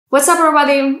What's up,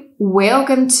 everybody?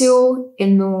 Welcome to a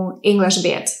new English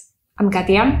bit. I'm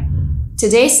Katya.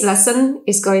 Today's lesson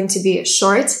is going to be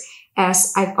short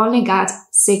as I've only got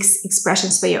 6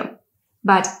 expressions for you.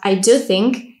 But I do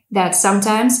think that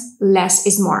sometimes less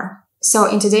is more.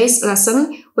 So in today's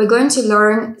lesson, we're going to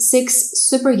learn 6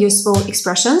 super useful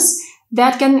expressions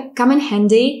that can come in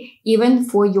handy even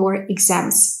for your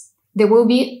exams. There will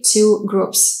be 2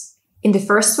 groups. In the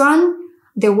first one,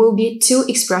 there will be 2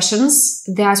 expressions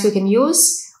that we can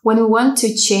use when we want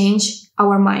to change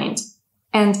our mind.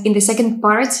 And in the second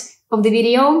part of the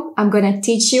video, I'm going to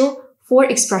teach you 4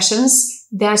 expressions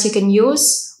that you can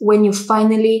use when you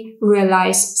finally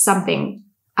realize something.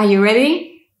 Are you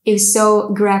ready? If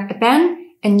so, grab a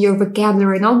pen and your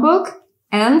vocabulary notebook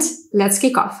and let's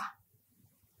kick off.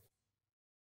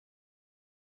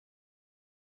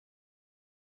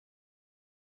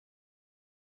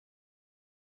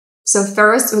 So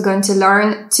first, we're going to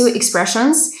learn 2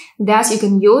 expressions that you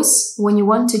can use when you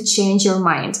want to change your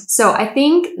mind. So I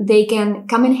think they can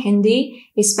come in handy,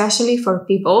 especially for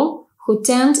people who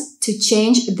tend to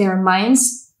change their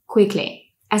minds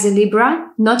quickly. As a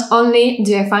Libra, not only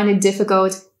do I find it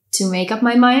difficult to make up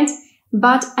my mind,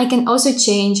 but I can also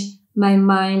change my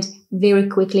mind very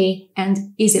quickly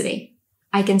and easily.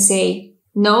 I can say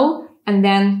no, and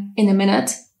then in a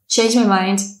minute, change my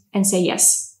mind and say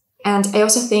yes. And I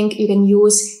also think you can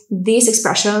use these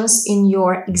expressions in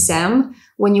your exam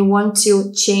when you want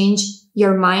to change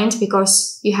your mind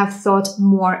because you have thought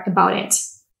more about it.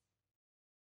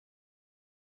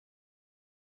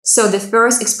 So the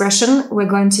first expression we're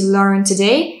going to learn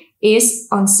today is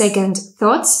on second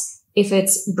thoughts, if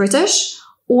it's British,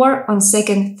 or on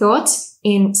second thought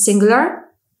in singular,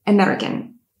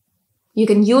 American. You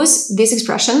can use this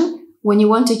expression when you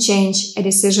want to change a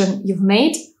decision you've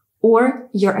made or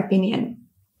your opinion.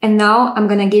 And now I'm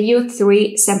gonna give you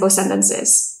 3 sample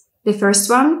sentences. The first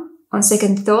one, on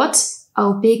second thought,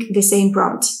 I'll pick the same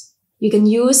prompt. You can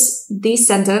use this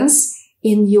sentence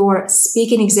in your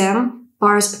speaking exam,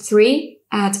 part 3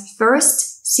 at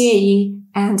first, CAE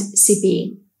and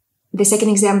CPE. The second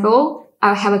example,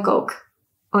 I'll have a Coke.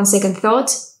 On second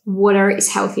thought, water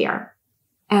is healthier.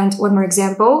 And one more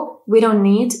example, we don't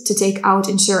need to take out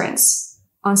insurance.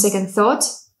 On second thought,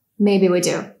 maybe we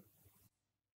do.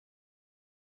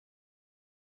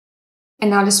 And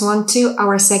now let's move on to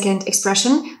our second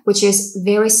expression, which is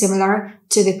very similar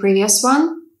to the previous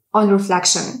one, on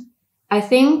reflection. I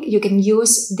think you can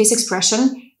use this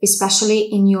expression, especially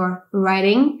in your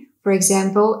writing, for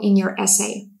example, in your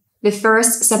essay. The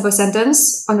first sample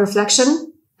sentence on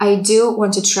reflection, I do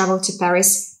want to travel to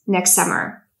Paris next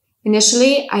summer.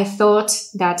 Initially, I thought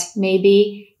that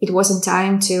maybe it wasn't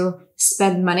time to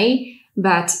spend money,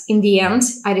 but in the end,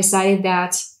 I decided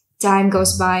that time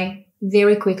goes by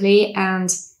very quickly and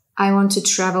I want to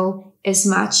travel as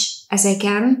much as I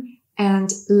can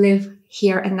and live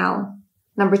here and now.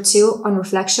 Number 2, on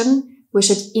reflection, we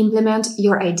should implement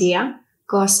your idea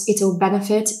because it will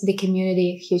benefit the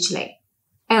community hugely.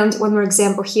 And one more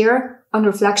example here, on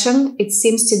reflection, it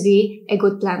seems to be a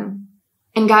good plan.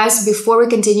 And guys, before we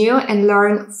continue and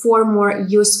learn 4 more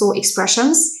useful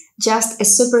expressions, just a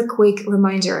super quick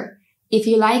reminder. If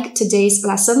you like today's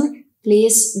lesson,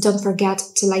 please don't forget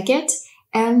to like it.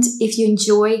 And if you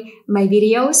enjoy my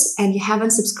videos and you haven't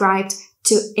subscribed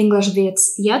to English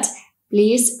Bits yet,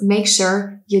 please make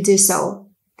sure you do so.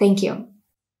 Thank you.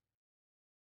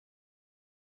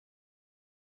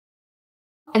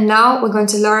 And now we're going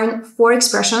to learn 4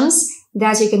 expressions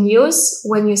that you can use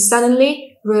when you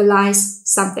suddenly realize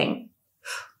something.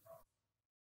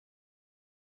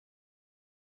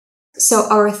 So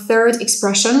our third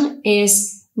expression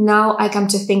is now I come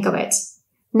to think of it.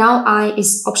 Now I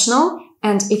is optional,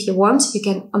 and if you want, you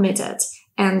can omit it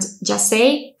and just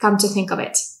say come to think of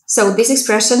it. So this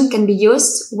expression can be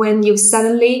used when you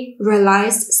suddenly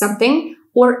realized something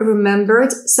or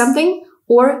remembered something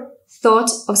or thought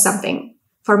of something.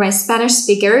 For my Spanish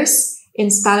speakers,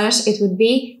 in Spanish it would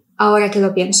be ahora que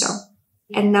lo pienso.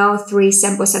 And now 3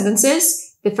 sample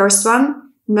sentences. The first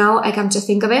one, now I come to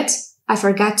think of it, I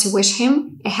forgot to wish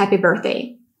him a happy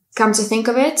birthday. Come to think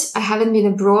of it, I haven't been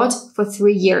abroad for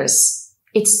 3 years.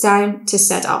 It's time to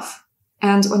set off.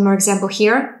 And one more example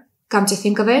here. Come to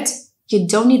think of it, you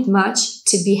don't need much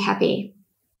to be happy.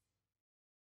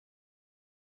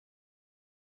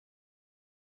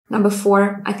 Number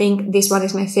 4, I think this one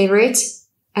is my favorite.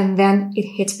 And then it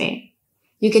hit me.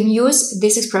 You can use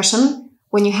this expression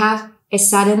when you have a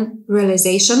sudden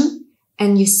realization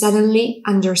and you suddenly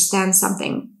understand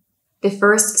something. The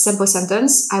first sample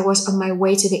sentence, I was on my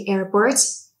way to the airport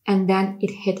and then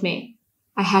it hit me.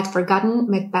 I had forgotten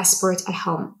my passport at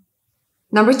home.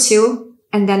 Number 2,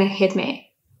 and then it hit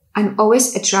me. I'm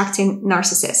always attracting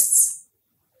narcissists.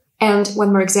 And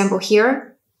one more example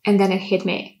here, and then it hit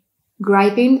me.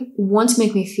 Griping won't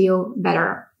make me feel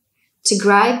better. To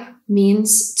gripe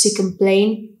means to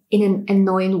complain in an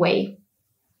annoying way.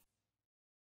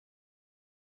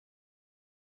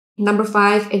 Number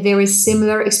 5, a very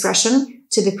similar expression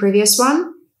to the previous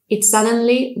one. It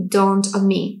suddenly dawned on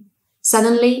me.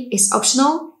 Suddenly is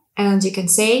optional, and you can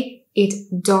say it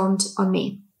dawned on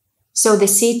me. So the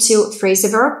C2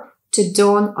 phrasal verb, to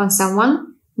dawn on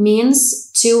someone,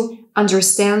 means to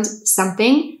understand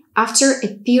something after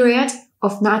a period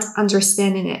of not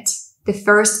understanding it. The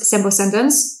first sample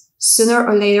sentence, sooner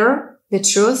or later, the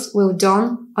truth will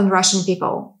dawn on Russian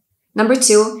people. Number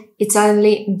 2, it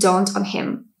suddenly dawned on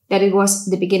him that it was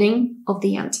the beginning of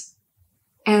the end.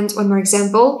 And one more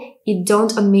example, it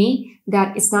dawned on me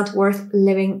that it's not worth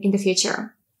living in the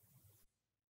future.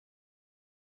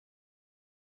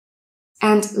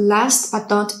 And last but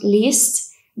not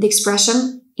least, the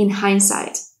expression in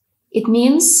hindsight. It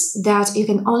means that you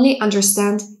can only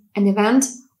understand an event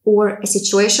or a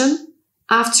situation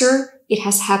after it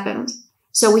has happened.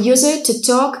 So we use it to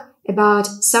talk about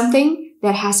something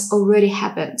that has already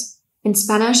happened. In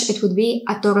Spanish, it would be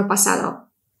a toro pasado.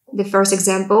 The first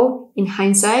example, in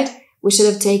hindsight, we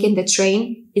should have taken the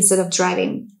train instead of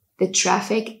driving. The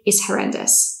traffic is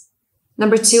horrendous.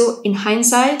 Number 2, in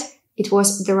hindsight, it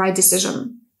was the right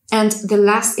decision. And the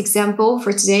last example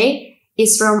for today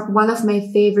is from one of my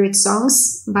favorite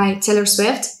songs by Taylor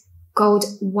Swift called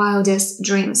Wildest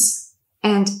Dreams.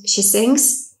 And she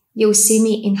sings, you'll see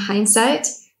me in hindsight,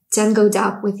 tangled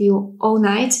up with you all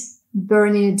night,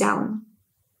 burning it down.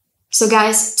 So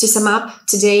guys, to sum up,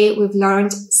 today we've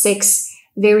learned 6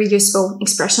 very useful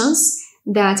expressions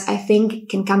that I think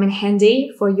can come in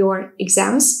handy for your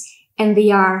exams. And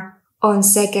they are on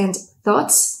second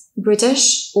thoughts,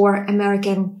 British or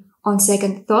American on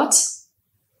second thought.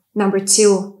 Number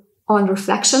 2, on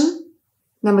reflection.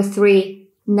 Number 3,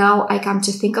 now I come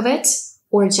to think of it,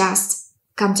 or just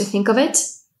come to think of it.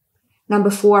 Number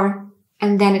 4,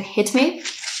 and then it hit me.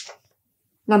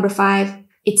 Number 5,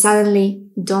 it suddenly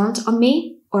dawned on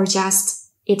me, or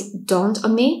just it dawned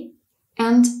on me.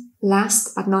 And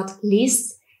last but not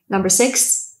least, number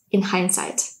 6, in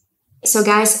hindsight. So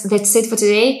guys, that's it for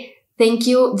today. Thank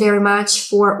you very much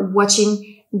for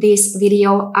watching this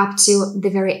video up to the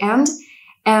very end.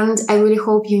 And I really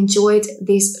hope you enjoyed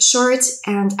this short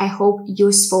and I hope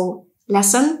useful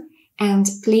lesson. And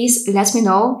please let me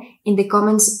know in the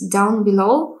comments down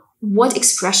below what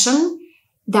expression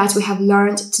that we have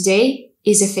learned today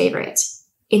is a favorite.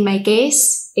 In my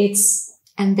case, it's,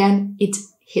 and then it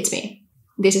hit me.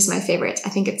 This is my favorite. I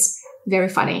think it's very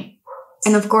funny.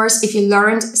 And of course, if you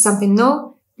learned something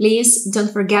new, please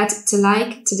don't forget to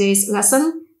like today's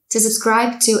lesson, to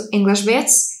subscribe to English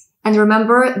Bits, and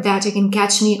remember that you can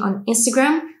catch me on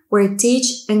Instagram where I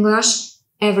teach English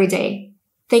every day.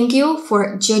 Thank you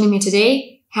for joining me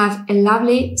today. Have a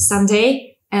lovely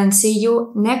Sunday and see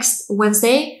you next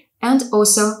Wednesday and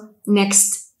also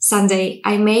next Sunday.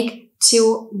 I make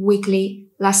 2 weekly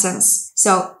lessons.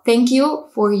 So thank you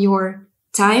for your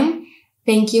time.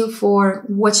 Thank you for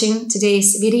watching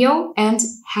today's video and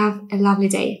have a lovely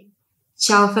day.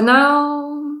 Ciao for now.